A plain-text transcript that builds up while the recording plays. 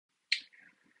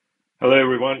Hello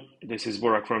everyone, this is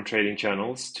Burak from Trading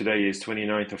Channels. Today is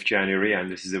 29th of January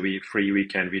and this is a free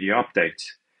weekend video update.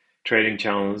 Trading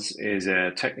Channels is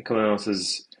a technical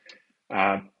analysis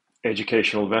uh,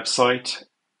 educational website.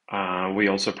 We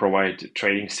also provide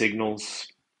trading signals,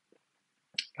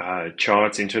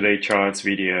 charts, intraday charts,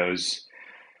 videos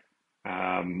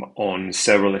on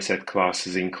several asset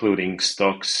classes including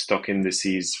stocks, stock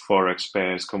indices, forex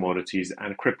pairs, commodities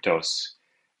and cryptos.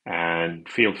 And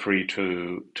feel free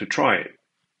to try it.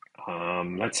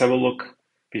 Let's have a look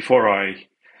before I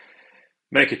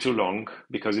make it too long,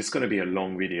 because it's going to be a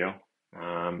long video.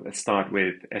 Let's start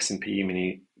with S&P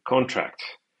mini contract.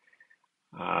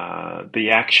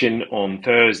 The action on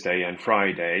Thursday and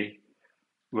Friday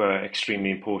were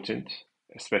extremely important,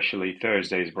 especially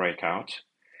Thursday's breakout.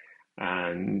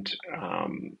 And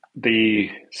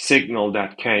the signal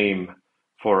that came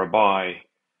for a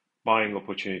buying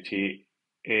opportunity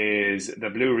is the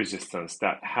blue resistance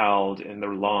that held in the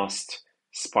last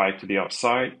spike to the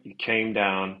upside. It came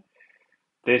down.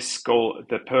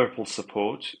 The purple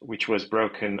support, which was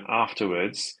broken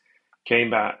afterwards,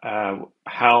 came back,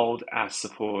 held as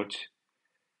support.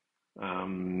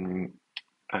 And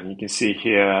you can see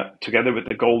here, together with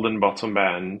the golden bottom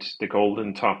band, the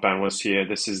golden top band was here.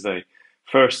 This is the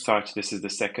first touch, this is the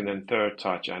second and third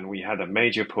touch, and we had a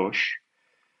major push.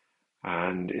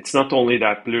 And it's not only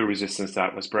that blue resistance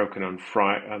that was broken on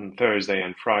Thursday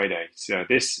and Friday. So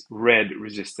this red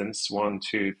resistance, 1,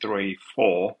 2, 3,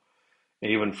 4,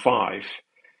 even 5,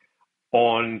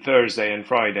 on Thursday and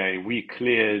Friday, we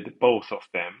cleared both of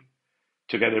them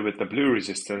together with the blue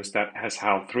resistance that has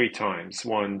held 3 times,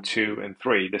 1, 2, and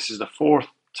 3. This is the fourth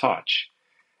touch,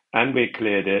 and we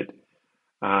cleared it.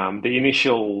 The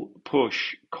initial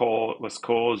push was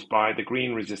caused by the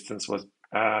green resistance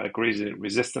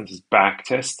resistance is back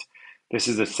test. This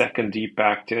is the second deep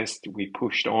back test. We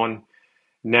pushed on.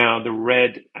 Now the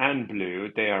red and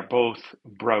blue, they are both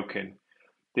broken.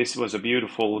 This was a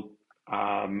beautiful,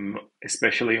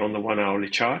 especially on the 1 hourly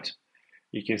chart.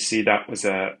 You can see that was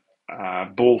a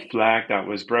bull flag that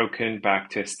was broken,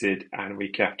 back tested, and we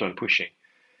kept on pushing.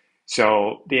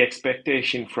 So the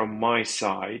expectation from my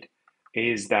side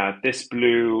is that this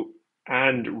blue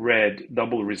and red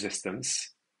double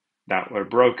resistance that were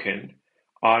broken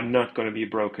are not going to be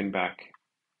broken back,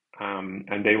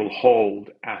 and they will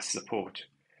hold as support.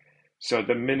 So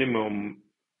the minimum,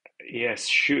 yes,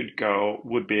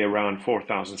 would be around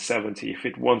 4,070 if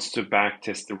it wants to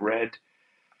backtest the red,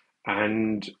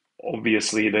 and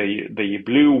obviously the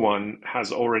blue one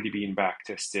has already been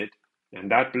backtested, and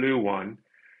that blue one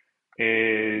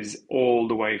is all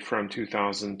the way from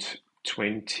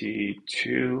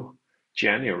 2022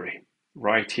 January,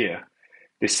 right here.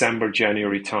 December,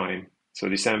 January time. So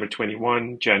December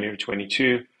 21, January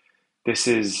 22. This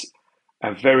is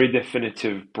a very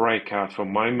definitive breakout for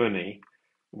my money,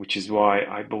 which is why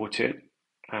I bought it.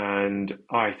 And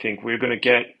I think we're going to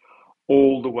get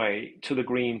all the way to the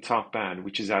green top band,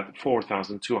 which is at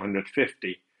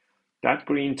 4,250. That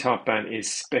green top band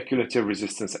is speculative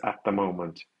resistance at the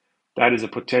moment. That is a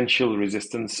potential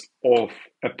resistance of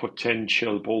a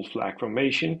potential bull flag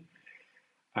formation.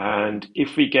 And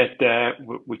if we get there,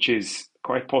 which is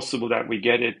quite possible that we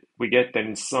get them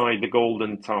inside the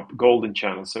golden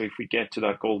channel. So if we get to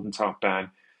that golden top band,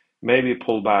 maybe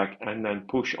pull back and then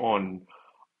push on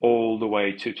all the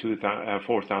way to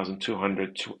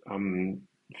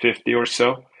 4,250 or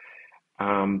so.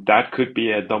 That could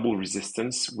be a double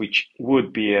resistance, which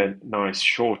would be a nice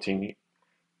shorting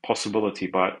possibility.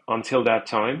 But until that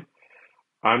time,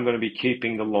 I'm going to be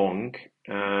keeping the long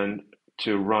and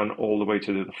to run all the way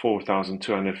to the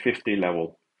 4,250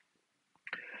 level.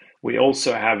 We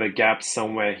also have a gap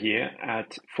somewhere here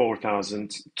at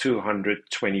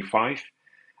 4,225,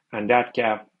 and that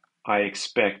gap I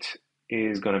expect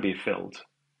is going to be filled.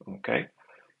 Okay,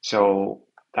 so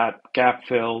that gap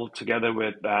fill together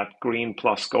with that green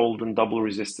plus golden double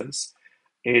resistance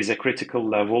is a critical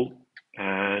level,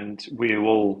 and we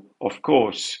will of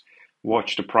course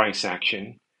watch the price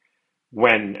action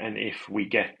when and if we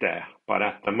get there. But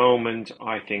at the moment,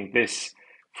 I think this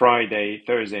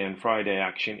Thursday and Friday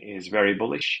action is very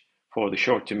bullish for the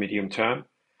short to medium term.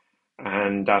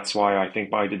 And that's why I think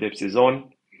buy the dips is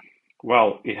on.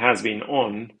 Well, it has been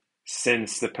on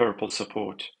since the purple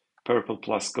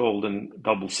plus golden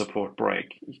double support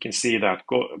break. You can see that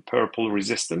purple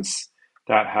resistance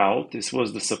that held. This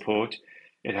was the support.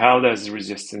 It held as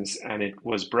resistance and it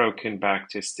was broken, back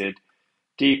tested.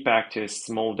 Deep backtest,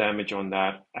 small damage on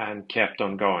that, and kept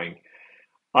on going.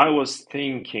 I was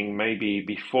thinking maybe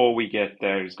before we get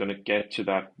there, it's going to get to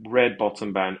that red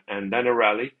bottom band and then a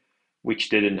rally, which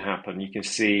didn't happen. You can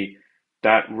see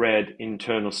that red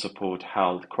internal support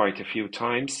held quite a few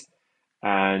times,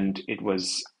 and it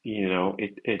was,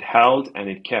 it held and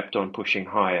it kept on pushing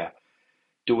higher.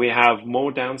 Do we have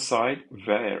more downside?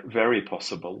 Very, very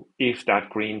possible. If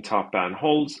that green top band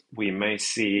holds, we may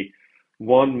see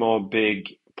one more big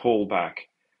pullback,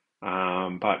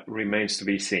 but remains to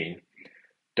be seen.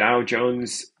 Dow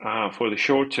Jones, for the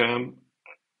short term,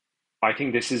 I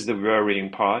think this is the worrying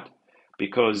part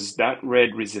because that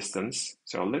red resistance.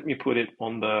 So let me put it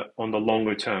on the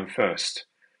longer term first.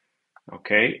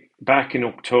 Okay, back in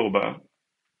October,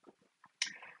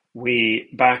 we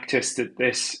back tested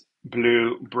this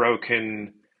blue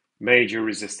broken major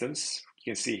resistance.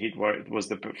 You can see it was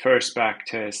the first back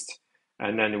test,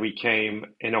 and then we came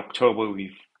in October,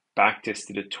 we back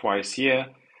tested it twice here.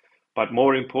 But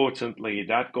more importantly,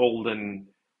 that golden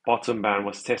bottom band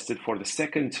was tested for the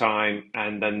second time,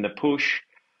 and then the push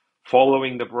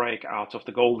following the break out of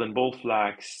the golden bull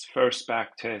flags, first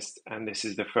back test, and this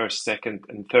is the first, second,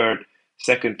 third,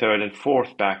 and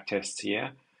fourth back tests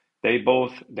here. They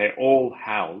all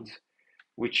held,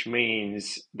 which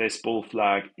means this bull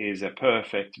flag is a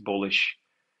perfect bullish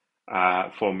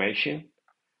formation.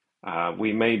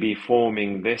 We may be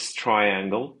forming this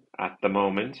triangle at the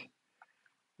moment,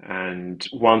 and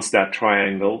once that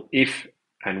triangle, if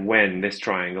and when this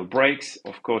triangle breaks,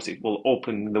 of course, it will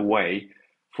open the way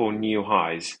for new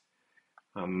highs.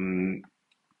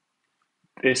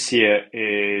 This here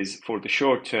is, for the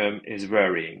short term, is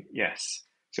varying, yes.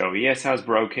 So ES has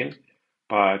broken,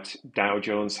 but Dow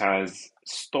Jones has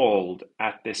stalled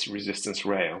at this resistance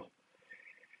rail.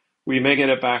 We may get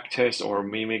a back test, or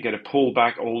we may get a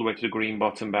pullback all the way to the green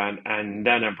bottom band, and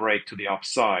then a break to the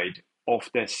upside of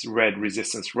this red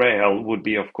resistance rail would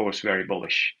be, of course, very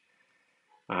bullish.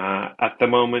 At the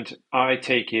moment, I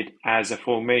take it as a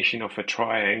formation of a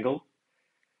triangle.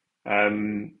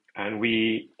 And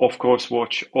we, of course,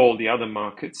 watch all the other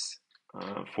markets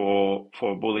for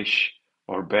bullish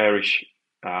or bearish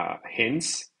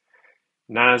hints.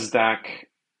 NASDAQ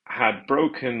had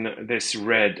broken this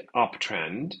red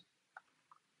uptrend,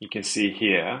 you can see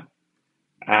here,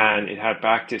 and it had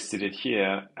backtested it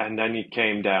here, and then it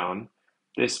came down.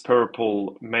 This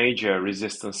purple major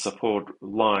resistance support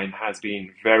line has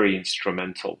been very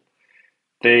instrumental.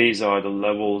 These are the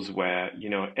levels where,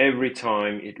 every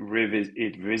time it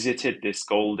visited this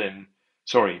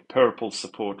purple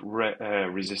support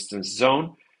resistance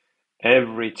zone,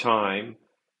 every time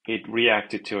it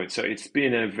reacted to it. So it's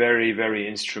been a very, very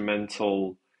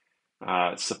instrumental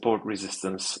support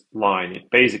resistance line. It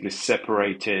basically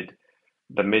separated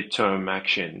the midterm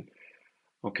action.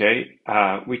 Okay,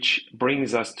 which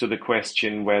brings us to the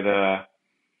question whether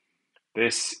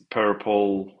this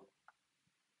purple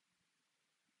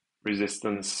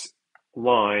resistance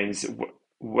lines,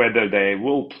 whether they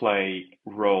will play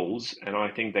roles, and I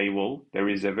think they will. There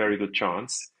is a very good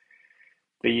chance.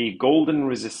 The golden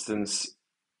resistance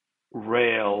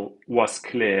rail was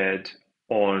cleared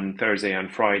on Thursday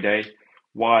and Friday,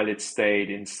 while it stayed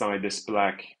inside this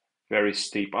black, very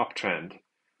steep uptrend.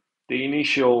 The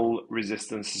initial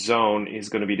resistance zone is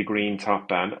going to be the green top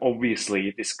band.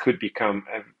 Obviously, this could become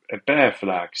a bear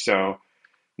flag, so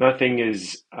nothing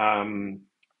is...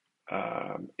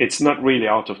 it's not really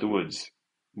out of the woods.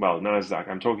 Well, NASDAQ,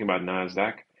 I'm talking about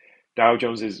NASDAQ. Dow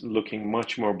Jones is looking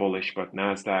much more bullish, but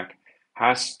NASDAQ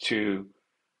has to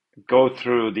go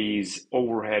through these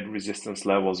overhead resistance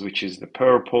levels, which is the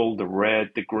purple, the red,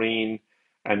 the green,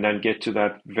 and then get to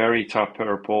that very top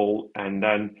purple. And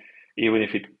then even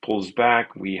if it pulls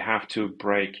back, we have to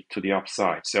break to the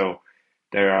upside. So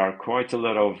there are quite a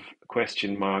lot of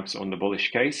question marks on the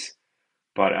bullish case.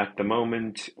 But at the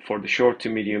moment, for the short to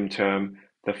medium term,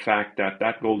 the fact that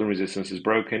that golden resistance is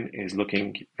broken is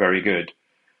looking very good.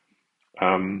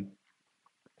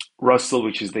 Russell,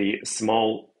 which is the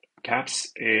small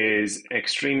caps, is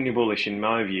extremely bullish in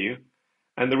my view.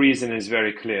 And the reason is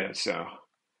very clear. So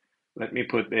let me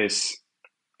put this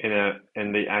in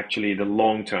the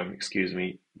long term,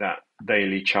 that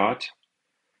daily chart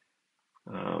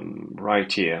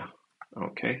right here.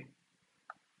 Okay.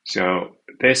 So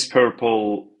this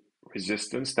purple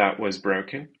resistance that was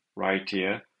broken right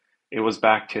here, it was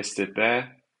back tested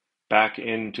there back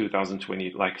in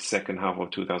 2020, like second half of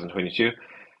 2022,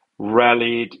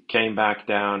 rallied, came back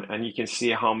down, and you can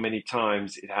see how many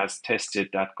times it has tested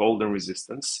that golden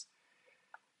resistance.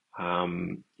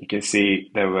 You can see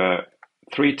there were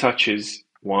 3 touches,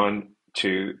 1,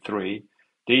 2, 3.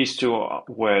 These 2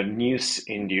 were news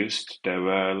induced. They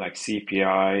were like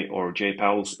CPI or Jay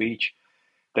Powell's speech.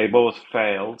 They both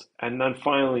failed, and then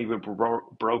finally we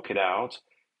broke it out,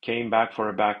 came back for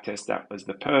a back test. That was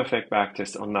the perfect back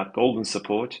test on that golden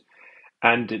support,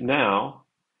 And now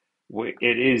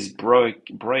it is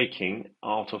breaking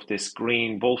out of this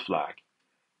green bull flag.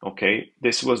 Okay,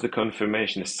 this was the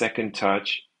confirmation, a second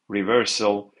touch,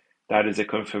 reversal. That is a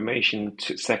confirmation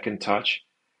to second touch.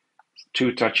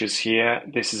 Two touches here.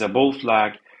 This is a bull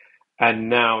flag, and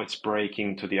now it's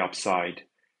breaking to the upside,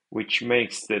 which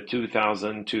makes the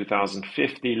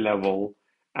 2050 level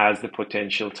as the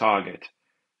potential target.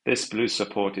 This blue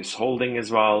support is holding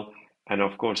as well, and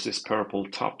of course this purple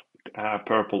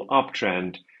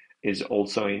uptrend is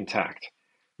also intact,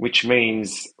 which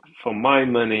means for my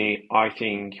money, I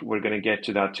think we're going to get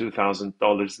to that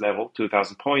 $2,000 level,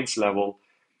 2,000 points level,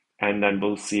 and then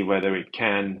we'll see whether it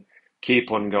can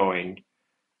keep on going.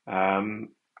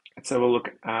 Let's have a look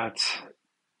at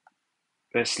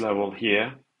this level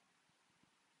here.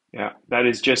 Yeah, that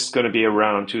is just going to be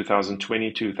around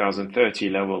 2020, 2030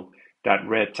 level. That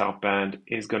red top band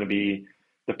is going to be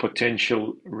the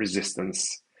potential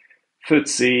resistance.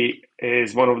 FTSE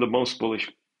is one of the most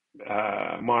bullish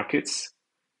markets.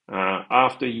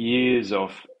 After years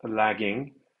of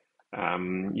lagging,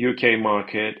 UK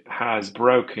market has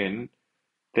broken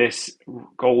this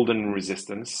golden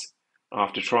resistance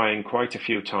after trying quite a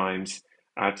few times.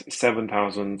 At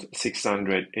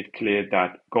 7,600, it cleared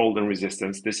that golden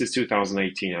resistance. This is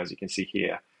 2018, as you can see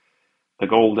here. The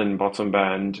golden bottom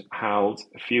band held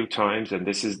a few times, and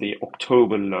this is the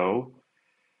October low.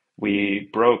 We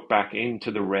broke back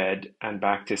into the red and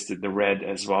back tested the red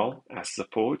as well as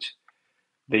support.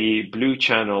 The blue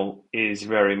channel is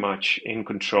very much in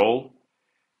control.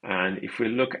 And if we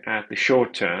look at the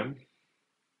short term,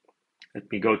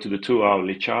 let me go to the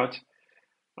 2-hourly chart.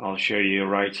 I'll show you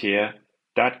right here.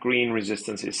 That green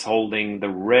resistance is holding, the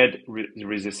red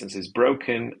resistance is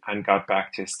broken and got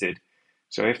back tested.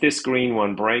 So if this green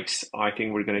one breaks, I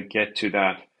think we're going to get to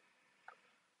that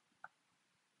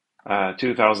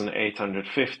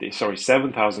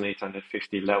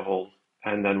 7,850 level,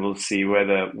 and then we'll see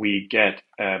whether we get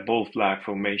a bull flag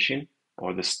formation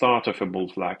or the start of a bull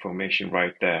flag formation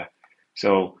right there.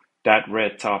 So that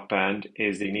red top band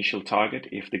is the initial target.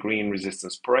 If the green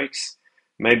resistance breaks,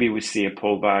 maybe we see a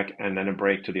pullback and then a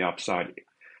break to the upside.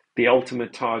 The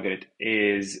ultimate target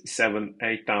is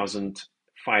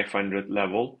 8,500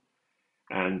 level,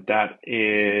 and that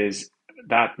is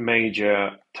that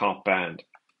major top band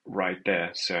right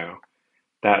there. So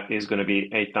that is going to be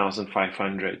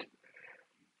 8,500.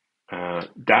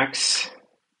 DAX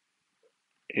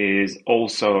is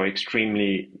also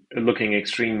looking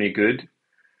extremely good.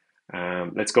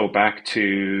 Let's go back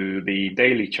to the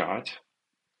daily chart.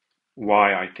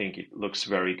 Why I think it looks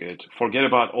very good. Forget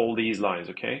about all these lines,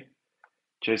 okay?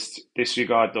 Just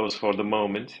disregard those for the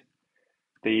moment.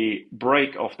 The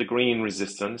break of the green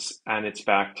resistance and its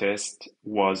back test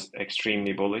was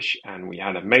extremely bullish, and we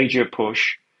had a major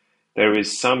push. There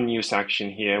is some news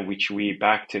action here which we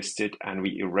back tested, and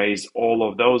we erased all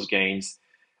of those gains,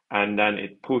 and then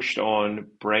it pushed on,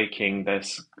 breaking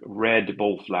this red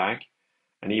bull flag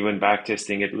and even back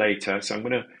testing it later. So I'm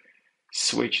going to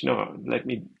switch. No, let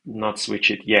me not switch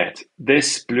it yet.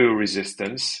 This blue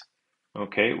resistance,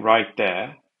 okay, right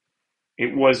there,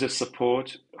 it was a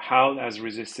support, held as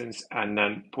resistance, and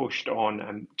then pushed on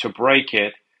and to break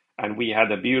it. And we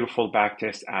had a beautiful back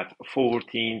test at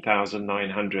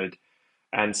 14,900.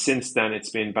 And since then,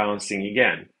 it's been bouncing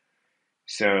again.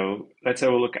 So let's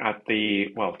have a look at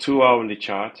the, 2-hourly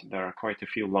chart. There are quite a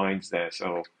few lines there,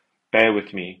 so bear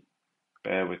with me.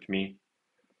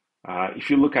 If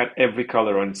you look at every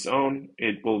color on its own,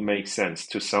 it will make sense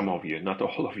to some of you, not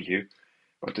all of you,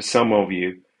 but to some of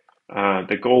you.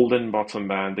 The golden bottom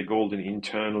band, the golden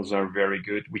internals are very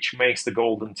good, which makes the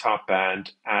golden top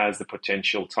band as the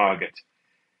potential target.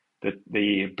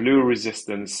 The blue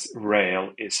resistance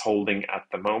rail is holding at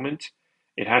the moment.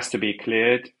 It has to be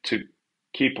cleared to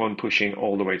keep on pushing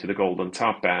all the way to the golden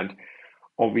top band.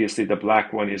 Obviously, the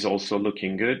black one is also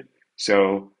looking good.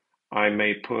 So I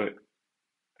may put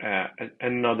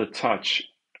another touch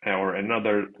or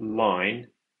another line.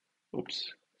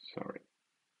 Oops, sorry.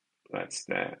 That's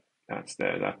there.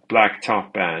 That black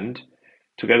top band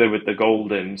together with the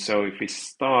golden. So if we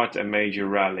start a major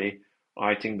rally,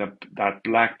 I think that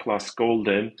black plus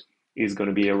golden is going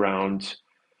to be around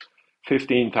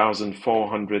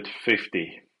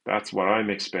 15,450. That's what I'm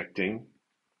expecting.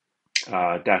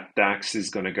 That DAX is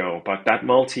going to go. But that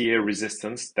multi-year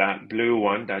resistance, that blue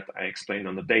one that I explained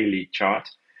on the daily chart,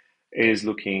 is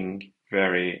looking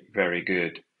very, very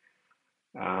good.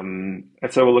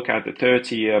 Let's have a look at the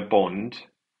 30-year bond.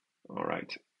 All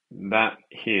right, that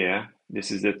here,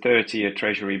 this is the 30-year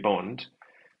Treasury bond.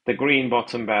 The green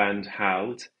bottom band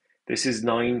held. This is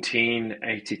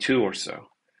 1982 or so.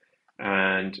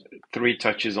 and 3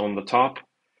 touches on the top,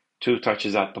 2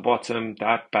 touches at the bottom,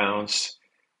 that bounce.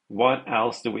 What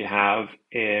else do we have?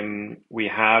 We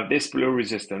have this blue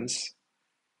resistance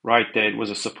right there. It was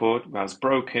a support, was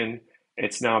broken.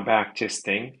 It's now back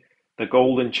testing. The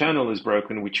golden channel is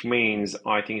broken, which means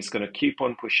I think it's going to keep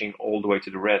on pushing all the way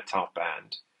to the red top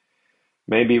band.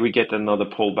 Maybe we get another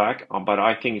pullback, but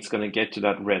I think it's going to get to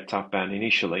that red top band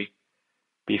initially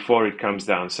before it comes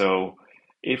down. So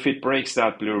if it breaks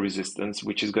that blue resistance,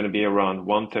 which is going to be around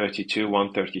 132,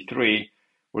 133,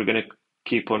 we're going to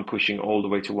keep on pushing all the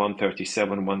way to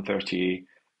 137,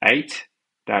 138,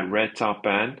 that red top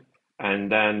band,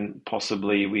 and then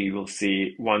possibly we will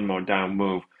see one more down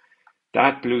move.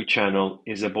 That blue channel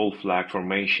is a bull flag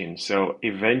formation. So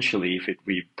eventually, if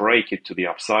we break it to the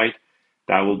upside,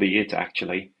 that will be it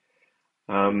actually.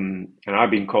 And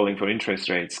I've been calling for interest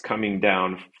rates coming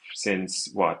down since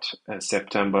what,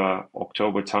 September,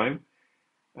 October time.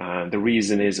 The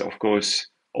reason is, of course,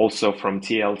 also from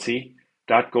TLT.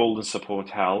 That golden support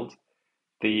held.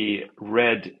 The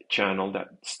red channel, that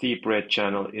steep red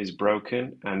channel, is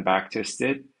broken and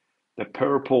backtested. The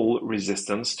purple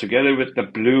resistance, together with the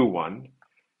blue one,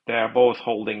 they are both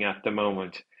holding at the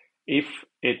moment. If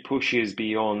it pushes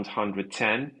beyond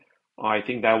 110, I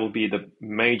think that will be the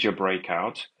major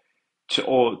breakout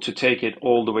to take it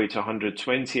all the way to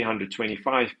 120,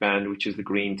 125 band, which is the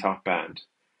green top band.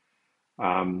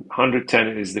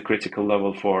 110 is the critical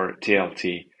level for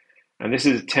TLT. And this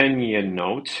is a 10-year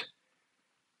note.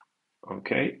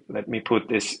 Okay, let me put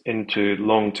this into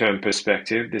long-term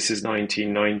perspective. This is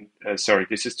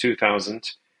this is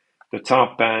 2000. The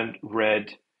top band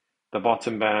red, the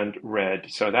bottom band red.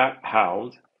 So that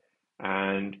held,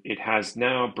 and it has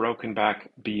now broken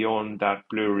back beyond that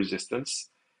blue resistance,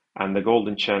 and the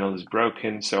golden channel is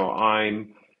broken. So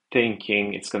I'm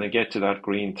thinking it's going to get to that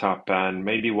green top band,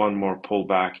 maybe one more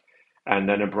pullback, and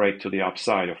then a break to the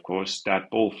upside. Of course,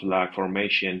 that bull flag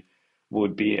formation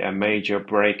would be a major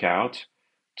breakout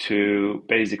to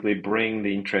basically bring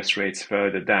the interest rates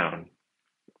further down.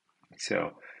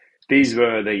 So these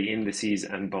were the indices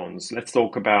and bonds. Let's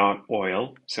talk about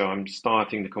oil. So I'm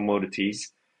starting the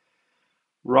commodities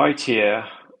right here.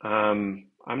 I'm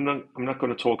not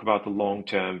going to talk about the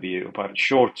long-term view, but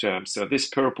short-term. So this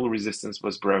purple resistance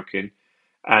was broken,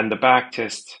 and the back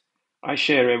test. I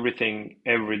share everything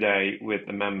every day with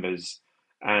the members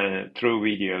through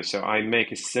video. So I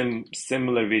make a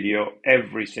similar video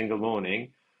every single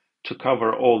morning to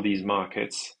cover all these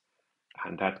markets,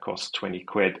 and that costs 20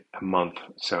 quid a month.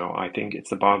 So I think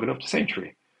it's the bargain of the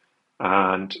century.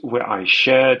 And where I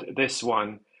shared this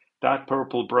one, that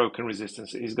purple broken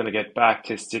resistance is going to get back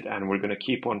tested, and we're going to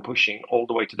keep on pushing all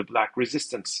the way to the black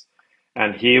resistance.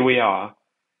 And here we are.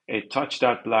 It touched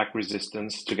that black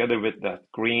resistance together with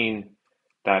that green.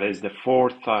 That is the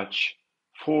four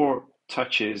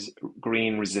touches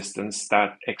green resistance.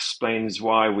 That explains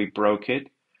why we broke it,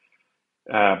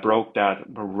 broke that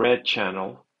red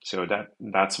channel. So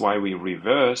that's why we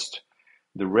reversed.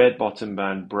 The red bottom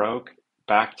band broke,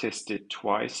 back tested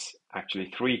twice,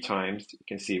 actually 3 times. You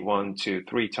can see 1, 2,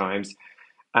 3 times.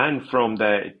 And from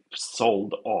there, it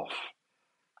sold off.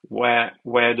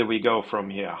 Where do we go from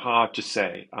here? Hard to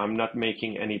say. I'm not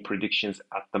making any predictions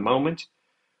at the moment,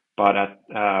 but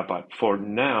for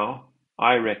now,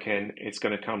 I reckon it's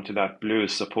going to come to that blue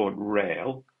support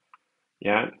rail.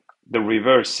 Yeah, the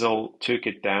reversal took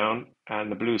it down,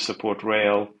 and the blue support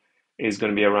rail is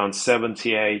going to be around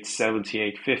 78,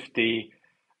 78.50,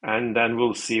 and then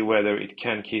we'll see whether it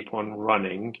can keep on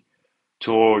running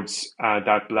towards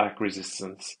that black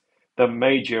resistance. The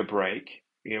major break,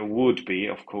 would be,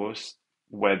 of course,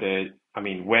 when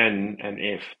and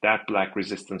if that black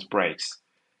resistance breaks.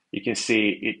 You can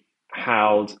see it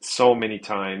held so many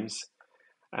times,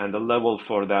 and the level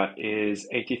for that is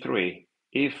 83.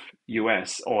 If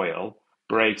US oil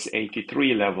breaks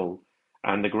 83 level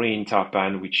and the green top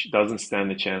band, which doesn't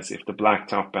stand a chance, if the black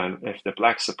top band, if the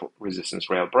black support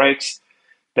resistance rail breaks,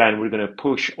 then we're going to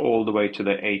push all the way to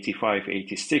the 85,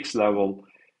 86 level.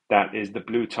 That is the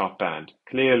blue top band.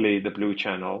 Clearly, the blue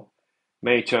channel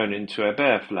may turn into a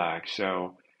bear flag.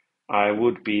 So I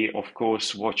would be, of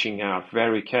course, watching out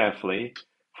very carefully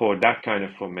for that kind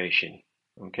of formation.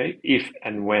 Okay, if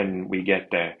and when we get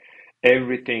there.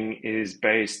 Everything is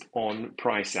based on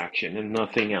price action and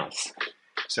nothing else.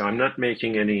 So I'm not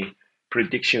making any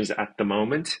predictions at the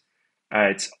moment.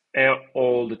 It's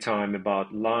all the time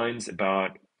about lines,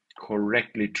 about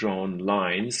correctly drawn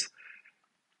lines.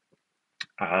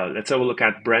 Let's have a look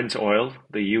at Brent oil,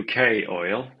 the UK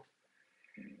oil.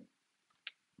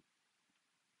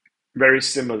 Very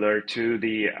similar to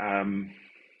the,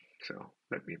 so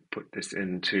let me put this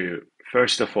into,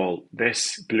 first of all,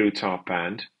 this blue top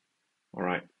band. All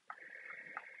right.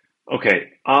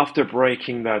 Okay, after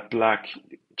breaking that black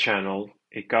channel,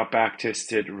 it got back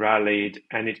tested, rallied,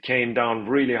 and it came down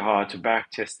really hard to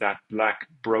back test that black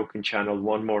broken channel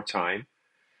one more time.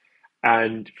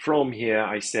 And from here,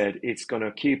 I said it's going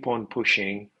to keep on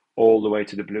pushing all the way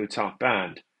to the blue top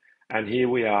band. And here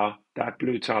we are. That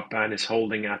blue top band is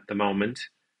holding at the moment,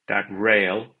 that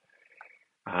rail.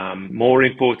 More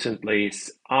importantly,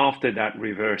 after that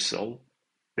reversal,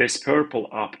 this purple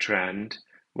uptrend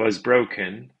was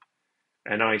broken.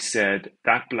 And I said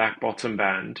that black bottom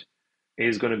band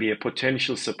is going to be a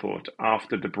potential support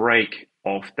after the break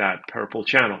of that purple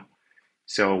channel.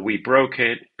 So we broke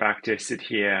it, back tested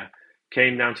here,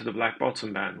 came down to the black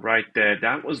bottom band right there.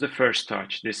 That was the first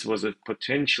touch. This was a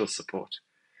potential support.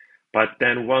 But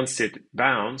then once it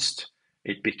bounced,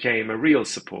 it became a real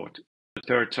support. The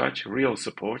third touch, real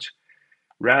support,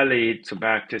 rallied to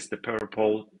back test the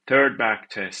purple, third back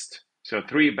test. So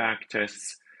 3 back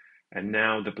tests, and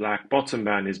now the black bottom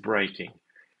band is breaking,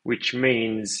 which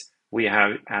means we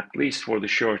have, at least for the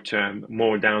short term,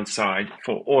 more downside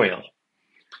for oil.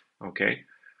 Okay.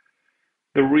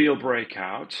 The real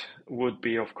breakout would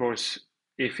be, of course,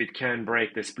 if it can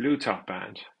break this blue top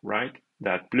band, right?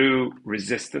 That blue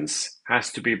resistance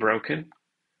has to be broken.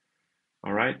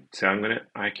 All right. So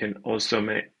I can also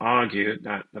argue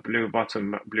that the blue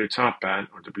top band,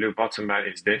 or the blue bottom band,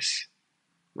 is this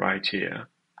right here,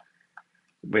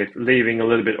 with leaving a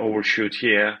little bit overshoot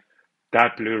here.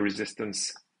 That blue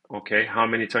resistance. Okay. How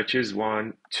many touches?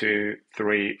 1, 2,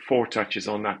 3, 4 touches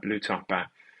on that blue top band.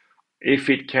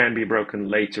 If it can be broken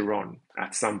later on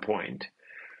at some point,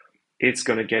 it's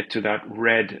going to get to that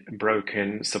red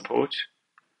broken support,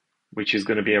 which is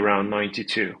going to be around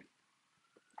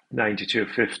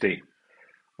 92.50.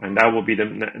 And that will be the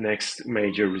next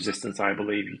major resistance, I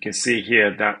believe. You can see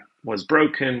here that was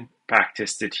broken, back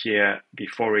tested here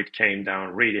before it came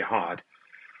down really hard.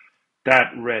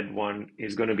 That red one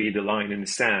is going to be the line in the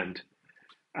sand.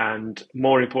 And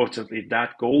more importantly,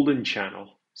 that golden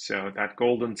channel. So that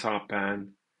golden top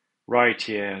band right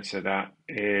here. So that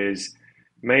is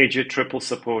major triple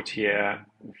support here.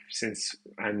 Since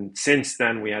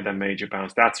then we had a major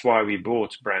bounce. That's why we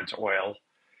bought Brent oil,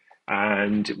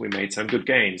 and we made some good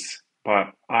gains.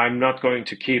 But I'm not going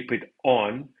to keep it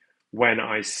on when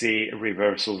I see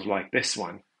reversals like this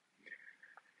one.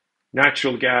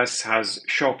 Natural gas has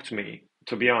shocked me,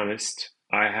 to be honest.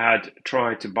 I had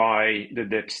tried to buy the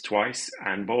dips twice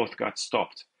and both got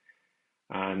stopped.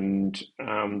 And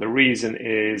the reason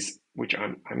is, which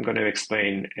I'm going to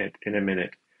explain it in a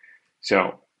minute.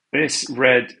 So this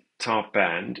red top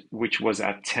band, which was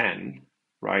at 10,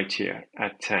 right here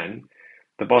at 10,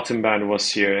 the bottom band was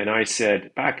here. And I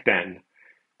said back then,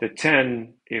 the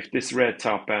 10, if this red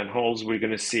top band holds, we're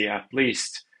going to see at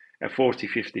least a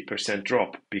 40-50%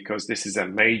 drop, because this is a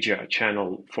major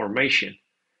channel formation.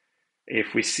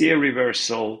 If we see a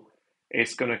reversal,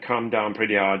 it's going to come down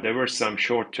pretty hard. There were some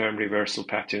short-term reversal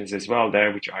patterns as well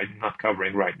there, which I'm not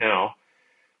covering right now.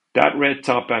 That red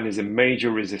top band is a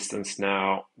major resistance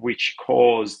now, which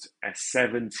caused a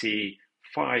 75%,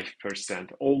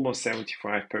 almost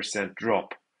 75%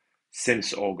 drop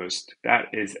since August. That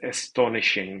is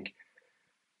astonishing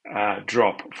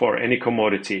drop for any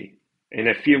commodity. In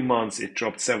a few months, it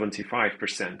dropped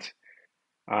 75%.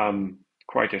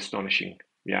 Quite astonishing.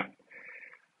 Yeah.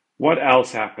 What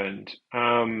else happened?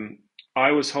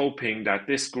 I was hoping that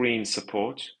this green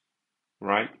support,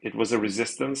 right? It was a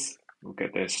resistance. Look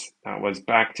at this. That was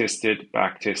back tested,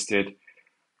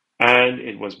 and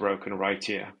it was broken right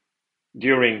here.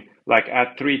 During, like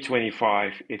at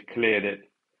 325, it cleared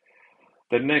it.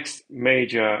 The next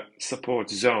major support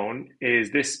zone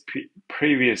is this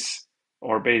previous,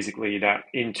 or basically that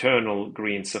internal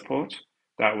green support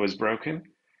that was broken.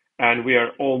 And we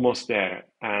are almost there.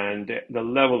 And the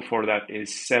level for that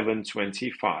is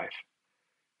 725,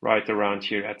 right around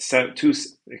here at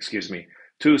 270,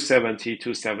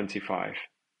 275.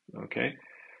 Okay.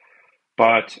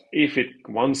 But if it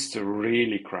wants to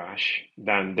really crash,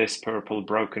 then this purple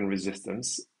broken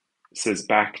resistance, says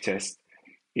back test,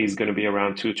 is going to be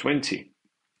around 220.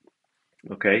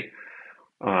 Okay.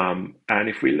 And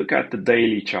if we look at the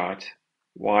daily chart,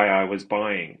 why I was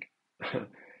buying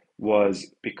was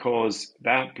because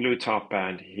that blue top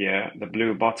band here, the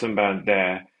blue bottom band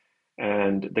there,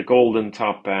 and the golden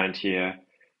top band here,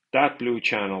 that blue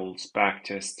channel's back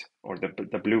test, or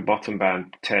the blue bottom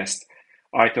band test,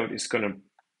 I thought it's going to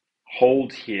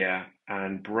hold here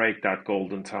and break that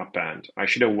golden top band. I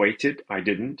should have waited. I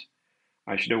didn't.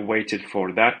 I should have waited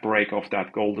for that break of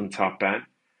that golden top band.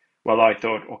 Well, I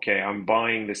thought, okay, I'm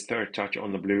buying this third touch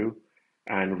on the blue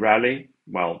and rally.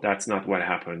 Well, that's not what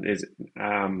happened, is it?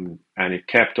 And it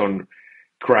kept on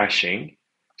crashing.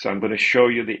 So I'm going to show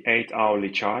you the 8 hourly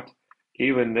chart.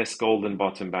 Even this golden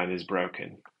bottom band is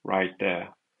broken right there.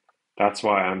 That's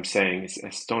why I'm saying it's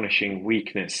astonishing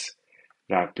weakness.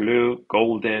 That blue,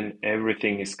 golden,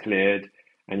 everything is cleared.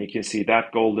 And you can see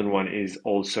that golden one is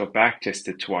also back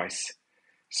tested twice.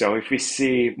 So if we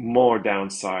see more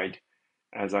downside,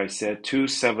 as I said,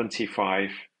 275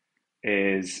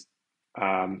 is,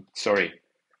 what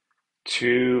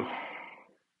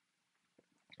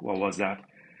was that?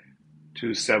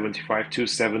 275,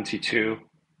 272.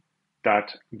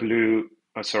 That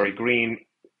green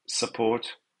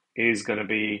support is going to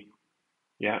be,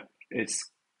 yeah, it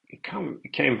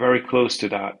came very close to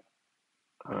that.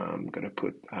 I'm going to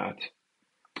put that,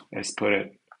 let's put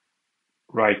it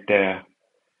right there.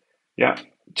 Yeah,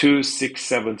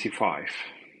 2675.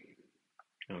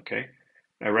 Okay,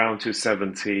 around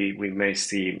 270, we may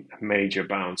see a major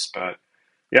bounce, but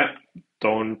yeah,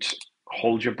 don't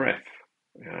hold your breath.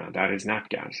 That is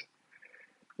natgas.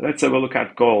 Let's have a look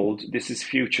at gold. This is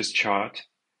futures chart.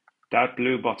 That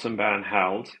blue bottom band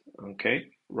held, okay,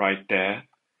 right there,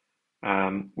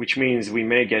 which means we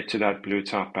may get to that blue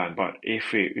top band. But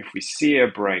if we see a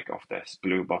break of this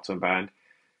blue bottom band,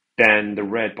 then the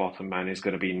red bottom band is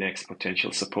going to be next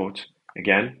potential support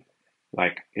again.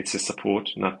 Like it's a support,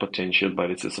 not potential,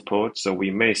 but it's a support. So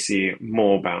we may see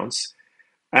more bounce.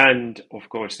 And of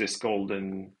course, this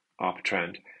golden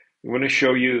uptrend. I'm going to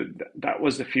show you that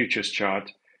was the futures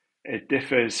chart. It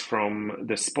differs from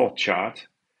the spot chart.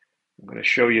 I'm going to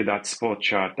show you that spot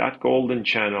chart, that golden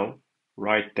channel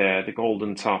right there, the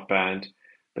golden top band,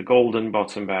 the golden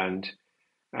bottom band,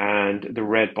 and the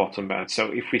red bottom band.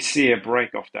 So if we see a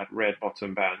break of that red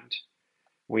bottom band,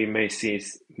 we may see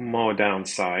more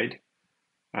downside.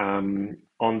 On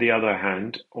the other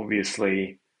hand,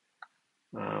 obviously,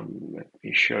 let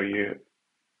me show you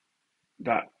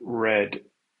that red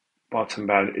bottom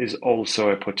band is also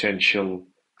a potential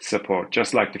support,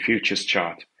 just like the futures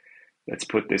chart. Let's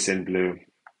put this in blue.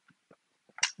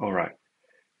 All right.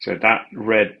 So that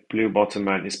red blue bottom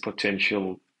band is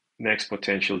next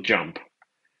potential jump.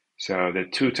 So the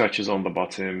 2 touches on the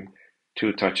bottom,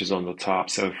 2 touches on the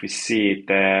top. So if we see it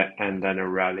there and then a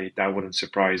rally, that wouldn't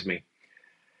surprise me.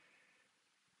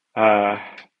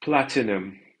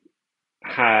 Platinum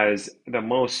has the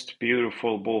most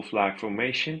beautiful bull flag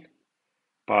formation,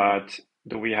 but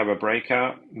do we have a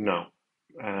breakout? No.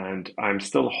 And I'm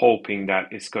still hoping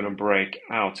that it's going to break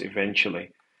out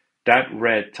eventually. That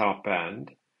red top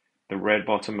band, the red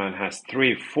bottom band has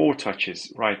 4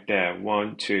 touches right there.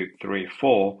 1, 2, 3,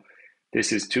 4.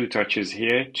 This is 2 touches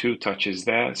here, 2 touches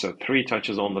there. So 3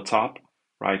 touches on the top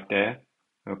right there.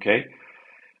 Okay.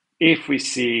 If we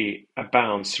see a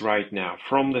bounce right now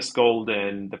from this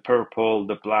golden, the purple,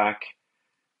 the black,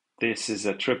 this is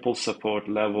a triple support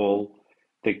level.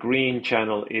 The green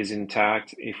channel is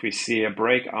intact. If we see a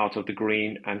break out of the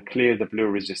green and clear the blue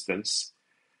resistance,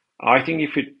 I think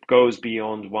if it goes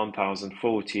beyond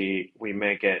 1040, we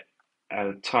may get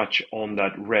a touch on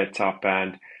that red top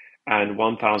band, and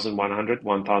 1100,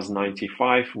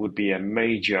 1095 would be a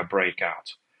major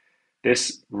breakout.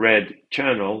 This red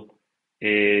channel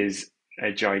is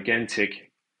a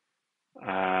gigantic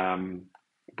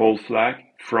bull flag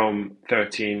from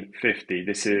 1350.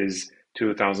 This is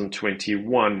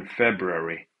 2021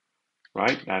 February,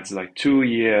 right? That's like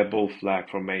 2-year bull flag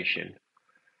formation.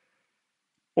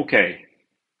 Okay,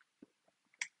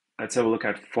 let's have a look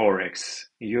at forex.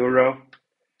 Euro.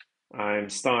 I'm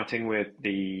starting with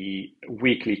the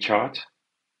weekly chart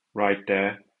right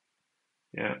there.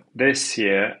 Yeah, this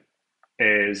here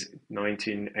is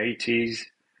 1980s.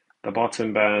 The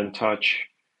bottom band touch,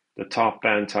 the top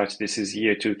band touch. This is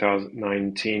year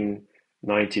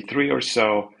 1993 or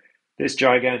so. This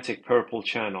gigantic purple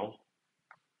channel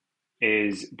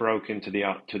is broken to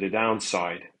the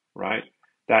downside, right?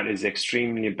 That is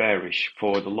extremely bearish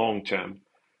for the long term.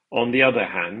 On the other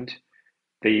hand,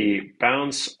 the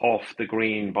bounce off the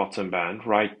green bottom band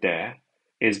right there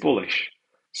is bullish.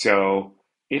 So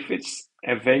if it's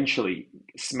eventually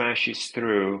smashes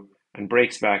through and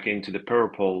breaks back into the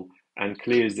purple and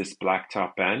clears this black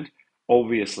top band,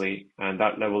 obviously, and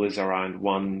that level is around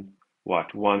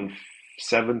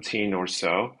 117 or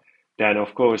so, then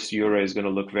of course euro is going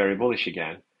to look very bullish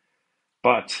again.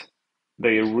 But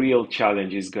the real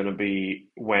challenge is going to be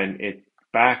when it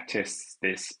backtests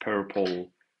this purple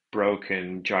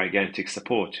broken gigantic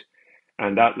support,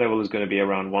 and that level is going to be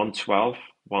around 112,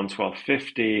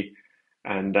 112.50,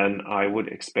 and then I would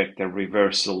expect a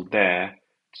reversal there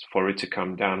for it to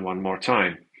come down one more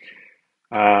time.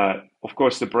 Of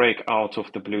course, the break out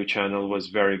of the blue channel was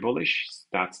very bullish.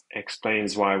 That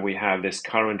explains why we have this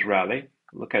current rally.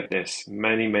 Look at this,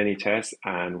 many tests,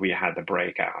 and we had the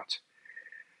breakout.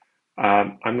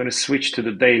 I'm going to switch to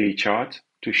the daily chart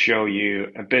to show you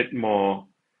a bit more,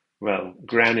 well,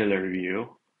 granular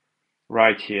view.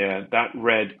 Right here, that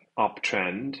red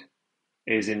uptrend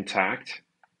is intact.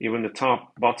 Even the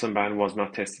top bottom band was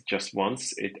not tested just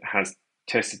once. It has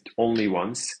tested only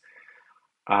once.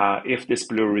 If this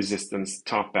blue resistance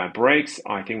top band breaks,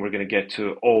 I think we're going to get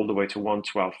to all the way to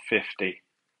 112.50.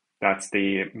 That's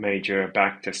the major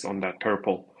backtest on that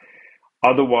purple.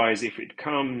 Otherwise, if it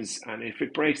comes and if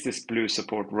it breaks this blue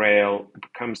support rail, it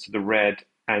comes to the red,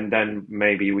 and then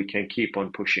maybe we can keep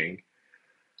on pushing.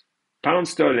 Pound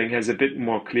sterling has a bit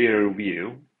more clearer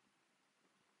view.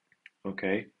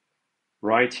 Okay,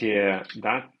 right here,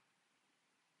 that,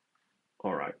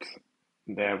 all right,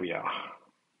 there we are.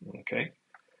 Okay,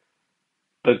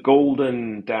 the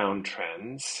golden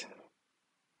downtrends,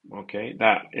 okay,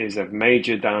 that is a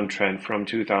major downtrend from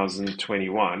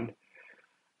 2021.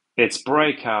 Its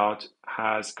breakout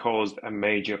has caused a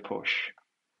major push,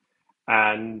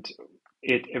 and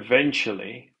it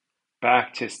eventually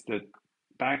backtested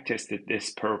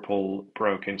this purple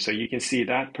broken. So you can see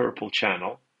that purple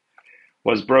channel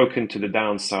was broken to the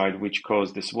downside, which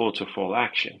caused this waterfall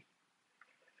action.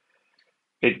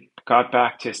 It got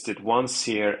backtested once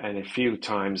here and a few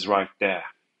times right there.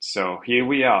 So here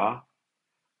we are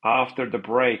after the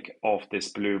break of this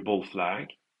blue bull flag,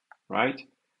 right?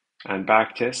 And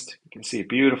backtest, you can see a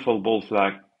beautiful bull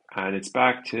flag, and its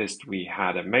backtest, we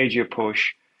had a major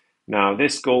push. Now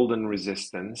this golden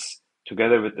resistance,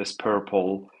 together with this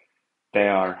purple, they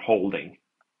are holding.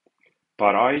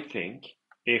 But I think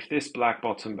if this black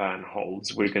bottom band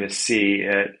holds, we're going to see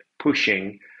it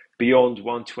pushing beyond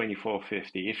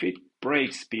 124.50. If it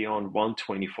breaks beyond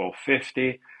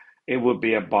 124.50, it would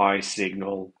be a buy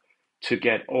signal to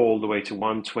get all the way to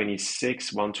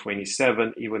 126,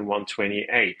 127, even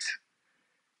 128.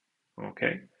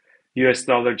 Okay. US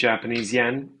dollar, Japanese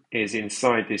yen is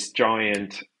inside this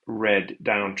giant red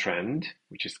downtrend,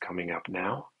 which is coming up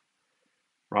now.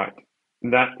 Right.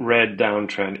 That red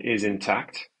downtrend is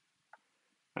intact,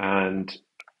 and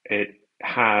it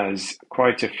has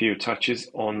quite a few touches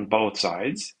on both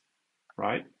sides,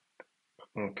 right?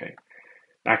 Okay.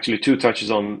 Actually, two touches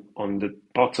on the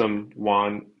bottom,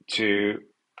 1, 2,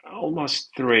 almost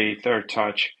 3, third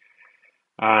touch.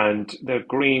 And the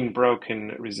green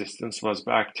broken resistance was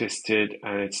back tested,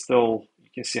 and it's still, you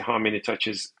can see how many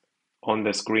touches on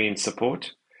this green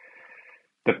support.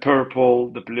 The purple,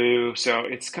 the blue, so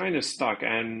it's kind of stuck,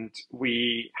 and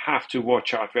we have to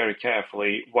watch out very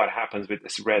carefully what happens with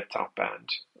this red top band,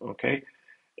 okay?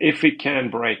 If it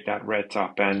can break that red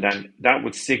top band, then that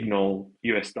would signal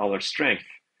US dollar strength.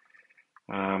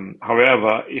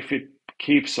 However, if it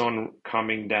keeps on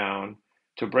coming down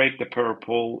to break the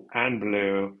purple and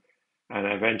blue and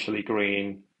eventually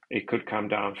green, it could come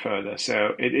down further.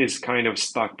 So it is kind of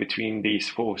stuck between these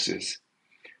forces.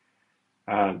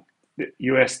 The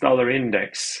US dollar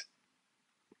index,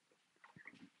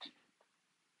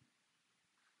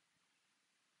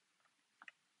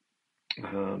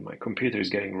 my computer is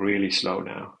getting really slow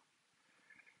now.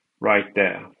 Right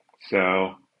there.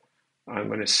 So I'm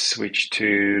going to switch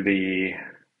to the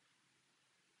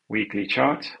weekly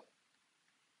chart.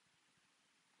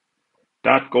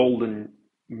 That golden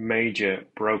major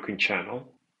broken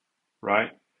channel,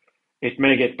 right? It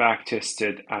may get back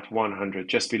tested at 100,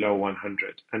 just below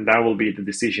 100, and that will be the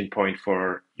decision point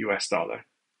for US dollar.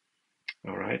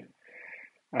 All right.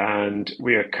 And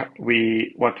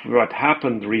what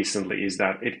happened recently is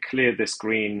that it cleared this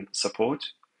green support,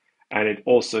 and it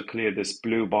also cleared this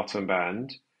blue bottom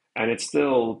band, and it's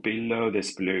still below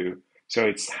this blue, so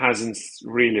it hasn't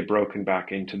really broken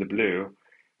back into the blue,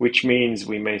 which means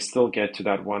we may still get to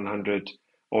that 100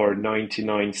 or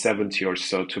 99.70 or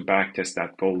so to backtest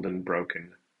that golden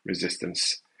broken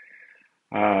resistance.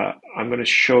 I'm going to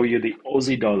show you the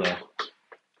Aussie dollar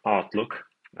outlook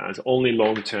as only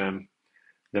long term.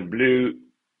 The blue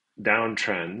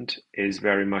downtrend is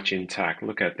very much intact.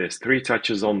 Look at this, 3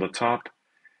 touches on the top,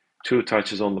 2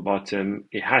 touches on the bottom.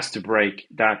 It has to break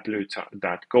that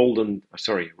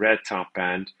red top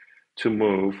band to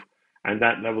move, and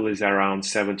that level is around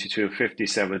 72.50,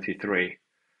 73.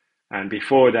 And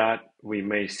before that, we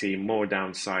may see more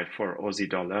downside for Aussie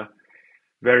dollar.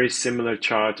 Very similar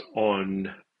chart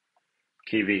on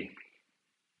Kiwi.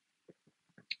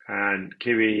 And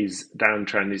Kiwi's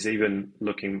downtrend is even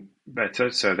looking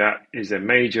better. So that is a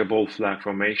major bull flag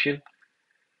formation.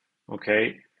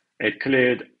 Okay, it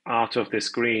cleared out of this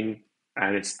green,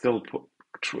 and it's still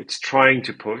it's trying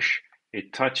to push.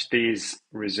 It touched these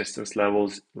resistance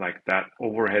levels, like that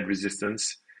overhead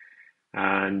resistance,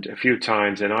 and a few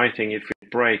times. And I think if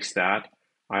it breaks that,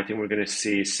 I think we're going to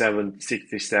see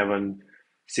 767,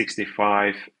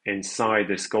 65 inside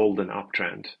this golden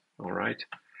uptrend. All right.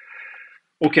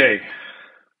 Okay,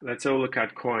 let's have a look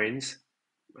at coins.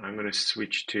 I'm going to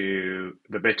switch to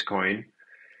the Bitcoin.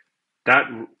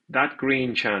 That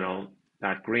green channel,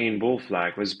 that green bull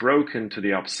flag was broken to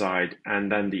the upside,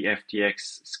 and then the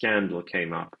FTX scandal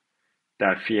came up,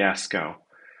 that fiasco.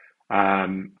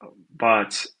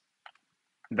 But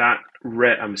that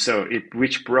red,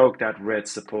 which broke that red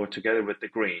support together with the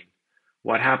green.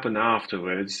 What happened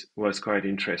afterwards was quite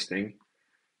interesting.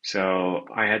 So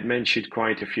I had mentioned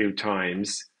quite a few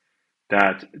times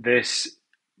that this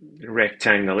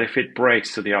rectangle, if it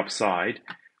breaks to the upside,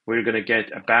 we're going to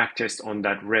get a backtest on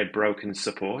that red broken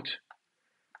support.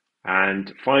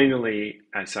 And finally,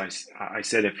 as I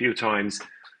said a few times,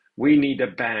 we need a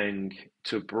bang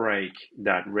to break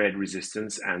that red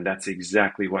resistance, and that's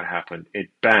exactly what happened. It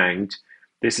banged.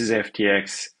 This is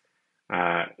FTX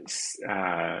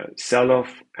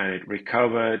sell-off, and it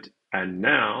recovered, and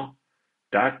now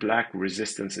that black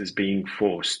resistance is being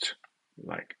forced.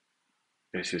 Like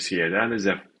this is here. That is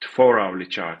a 4-hourly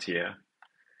chart here.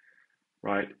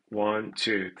 Right, 1,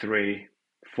 2, 3,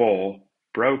 4,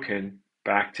 broken,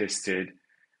 back tested,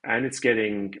 and it's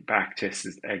getting back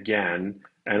tested again.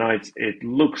 And it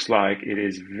looks like it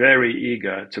is very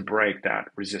eager to break that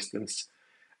resistance.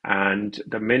 And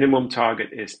the minimum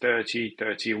target is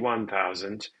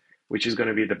 31,000, which is going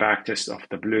to be the back test of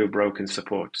the blue broken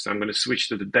support. So I'm going to switch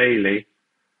to the daily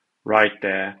right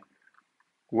there.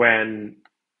 When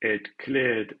it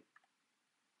cleared,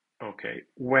 okay,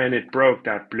 when it broke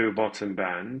that blue bottom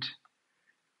band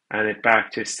and it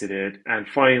back tested it, and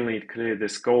finally it cleared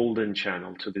this golden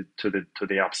channel to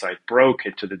the upside, broke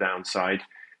it to the downside,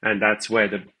 and that's where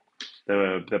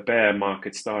the bear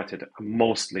market started.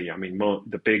 Mostly, I mean,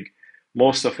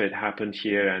 most of it happened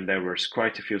here, and there was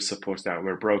quite a few supports that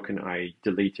were broken. I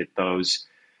deleted those,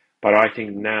 but I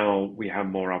think now we have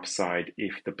more upside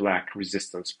if the black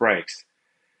resistance breaks.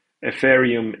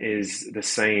 Ethereum is the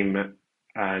same,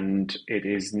 and it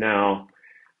is now,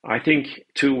 I think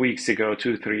 3 weeks ago,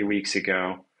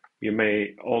 you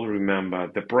may all remember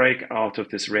the break out of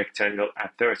this rectangle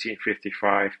at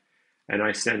 1355, and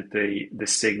I sent the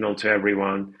signal to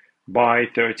everyone by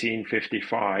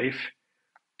 1355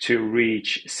 to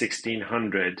reach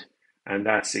 1600, and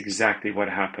that's exactly what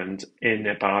happened. In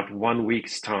about 1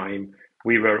 week's time,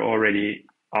 we were already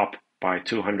up by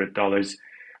 $200.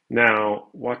 Now,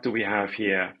 what do we have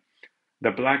here?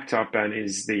 The black top band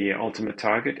is the ultimate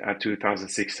target at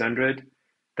 2,600.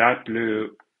 That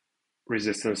blue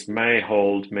resistance may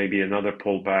hold maybe another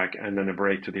pullback, and then a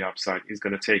break to the upside is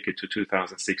going to take it to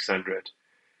 2,600.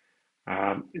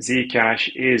 Zcash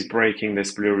is breaking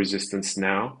this blue resistance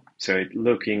now, so it's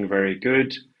looking very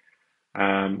good.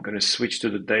 I'm going to switch to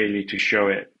the daily to show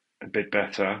it a bit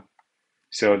better.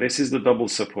 So this is the double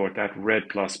support, that red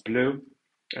plus blue,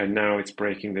 and now it's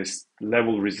breaking this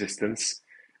level resistance,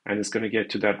 and it's going to get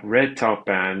to that red top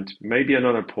band, maybe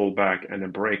another pullback and a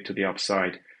break to the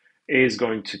upside is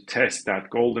going to test that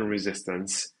golden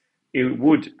resistance. It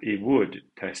would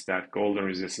test that golden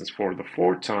resistance for the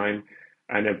fourth time,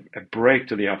 and a break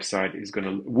to the upside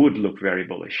would look very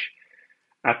bullish.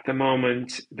 At the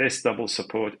moment, this double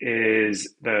support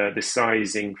is the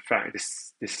deciding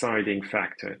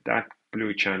factor. That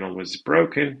blue channel was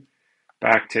broken,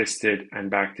 back tested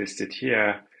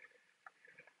here,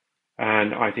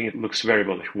 and I think it looks very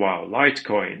bullish. Wow,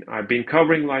 Litecoin. I've been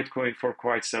covering Litecoin for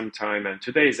quite some time, and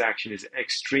today's action is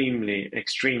extremely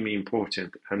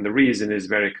important, and the reason is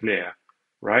very clear,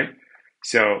 right?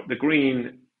 So the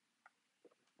green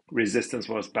resistance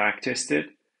was back tested,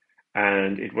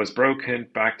 and it was broken,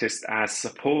 back tested as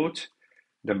support.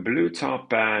 The blue top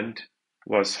band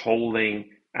was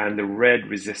holding, and the red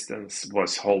resistance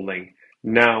was holding.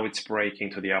 Now it's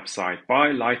breaking to the upside by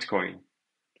Litecoin.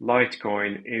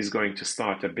 Litecoin is going to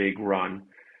start a big run.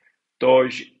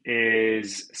 Doge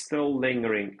is still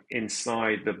lingering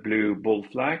inside the blue bull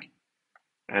flag,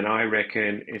 and I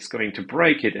reckon it's going to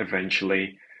break it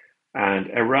eventually,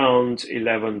 and around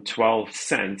 11-12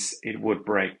 cents it would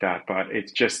break that, but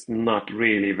it's just not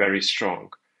really very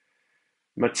strong.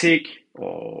 Matic,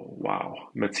 oh wow,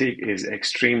 Matic is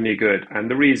extremely good, and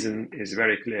the reason is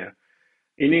very clear.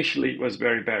 Initially it was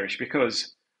very bearish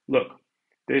because look,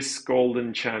 this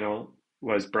golden channel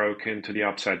was broken to the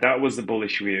upside. That was the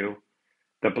bullish view.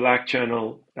 The black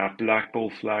channel, that black bull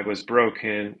flag, was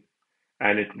broken,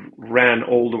 and it ran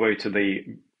all the way to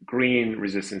the green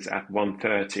resistance at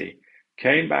 130.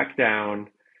 Came back down,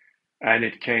 and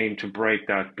it came to break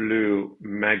that blue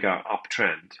mega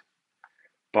uptrend.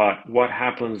 But what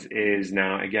happens is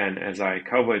now, again, as I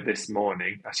covered this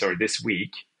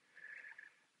week,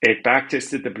 it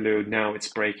backtested the blue. Now it's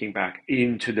breaking back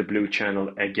into the blue channel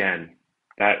again.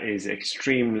 That is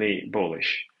extremely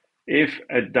bullish. If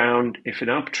an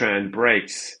uptrend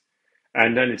breaks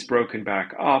and then it's broken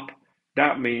back up,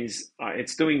 that means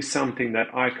it's doing something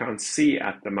that I can't see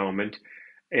at the moment.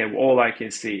 And all I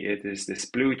can see it is this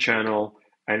blue channel,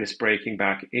 and it's breaking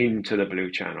back into the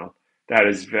blue channel. That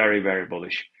is very, very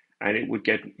bullish. And it would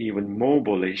get even more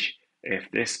bullish if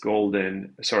this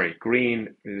green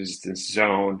resistance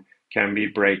zone can be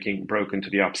broken to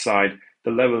the upside.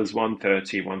 The level is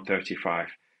 130, 135.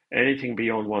 Anything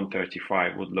beyond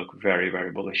 135 would look very,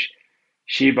 very bullish.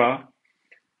 Shiba,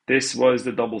 this was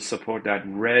the double support, that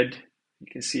red, you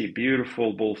can see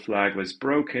beautiful bull flag was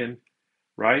broken,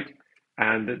 right?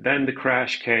 And then the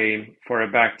crash came for a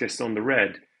backtest on the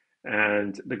red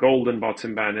and the golden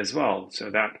bottom band as well. So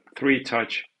that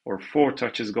 3-touch or 4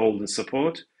 touches golden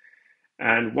support.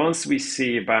 And once we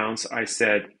see a bounce, I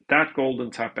said that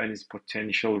golden top band is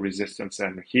potential resistance.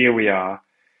 And here we are.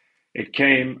 It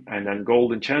came and then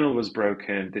golden channel was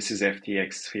broken. This is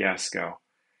FTX fiasco.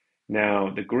 Now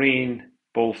the green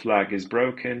bull flag is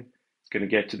broken. It's going to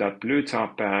get to that blue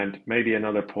top band, maybe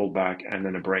another pullback and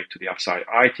then a break to the upside.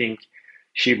 I think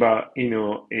Shiba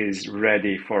Inu is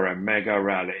ready for a mega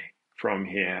rally from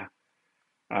here.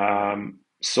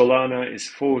 Solana is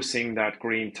forcing that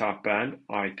green top band.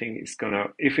 I think it's gonna,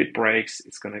 if it breaks,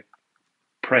 it's gonna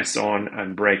press on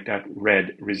and break that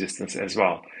red resistance as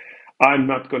well. I'm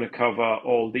not going to cover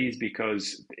all these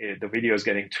because the video is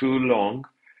getting too long.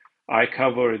 I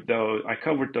covered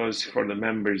those for the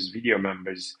members, video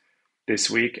members this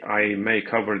week. I may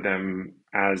cover them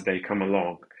as they come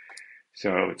along.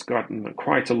 So it's gotten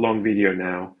quite a long video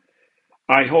now.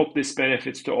 I hope this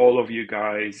benefits to all of you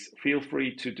guys. Feel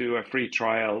free to do a free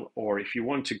trial, or if you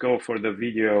want to go for the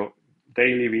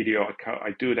daily video,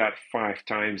 I do that 5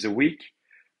 times a week,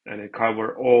 and I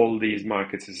cover all these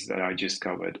markets that I just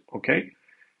covered, okay?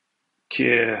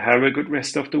 Have a good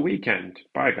rest of the weekend.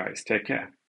 Bye guys, take care.